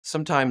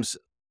sometimes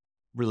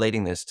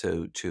relating this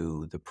to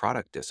the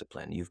product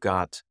discipline, you've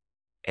got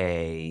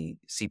a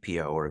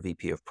CPO or a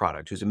VP of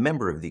product who's a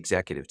member of the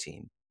executive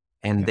team,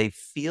 and Yeah. they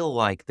feel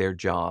like their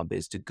job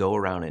is to go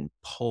around and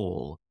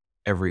poll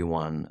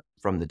everyone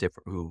from the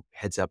different who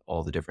heads up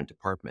all the different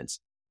departments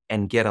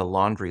and get a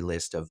laundry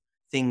list of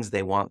things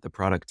they want the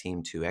product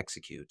team to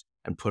execute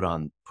and put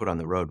on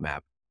the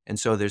roadmap. And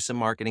so there's some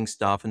marketing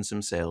stuff and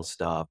some sales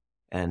stuff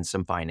and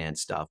some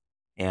finance stuff.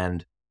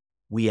 And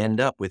we end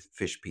up with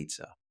fish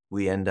pizza.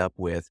 We end up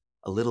with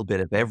a little bit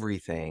of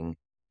everything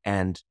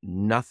and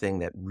nothing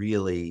that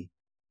really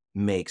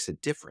makes a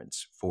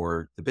difference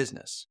for the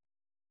business.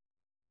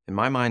 In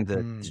my mind, the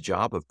Mm.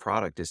 job of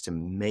product is to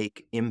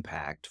make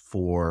impact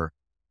for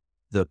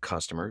the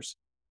customers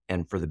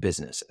and for the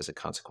business as a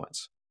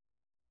consequence.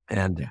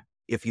 And Yeah.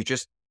 if you're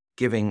just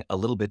giving a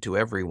little bit to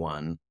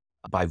everyone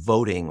by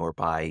voting or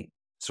by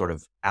sort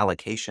of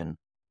allocation,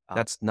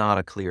 that's not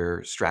a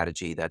clear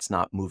strategy. That's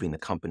not moving the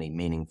company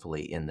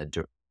meaningfully in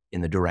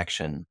the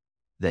direction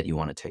that you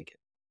want to take it.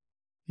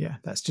 Yeah.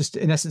 That's just,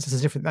 in essence, it's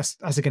a different,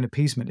 that's again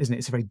appeasement, isn't it?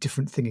 It's a very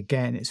different thing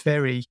again. It's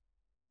very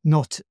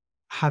not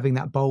having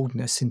that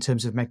boldness in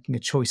terms of making a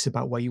choice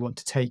about where you want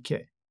to take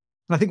it.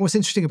 And I think what's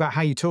interesting about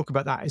how you talk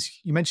about that is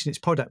you mentioned it's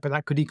product, but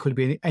that could equally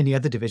be any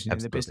other division in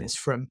the Absolutely. business,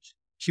 from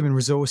human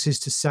resources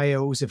to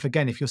sales. If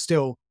again, if you're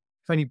still,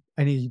 if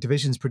any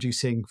division's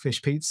producing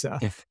fish pizza,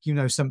 If you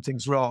know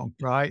something's wrong,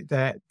 right?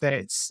 That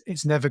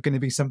it's never going to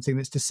be something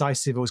that's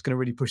decisive or is going to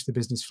really push the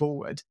business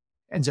forward.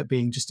 Ends up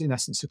being just in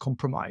essence a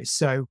compromise.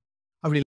 So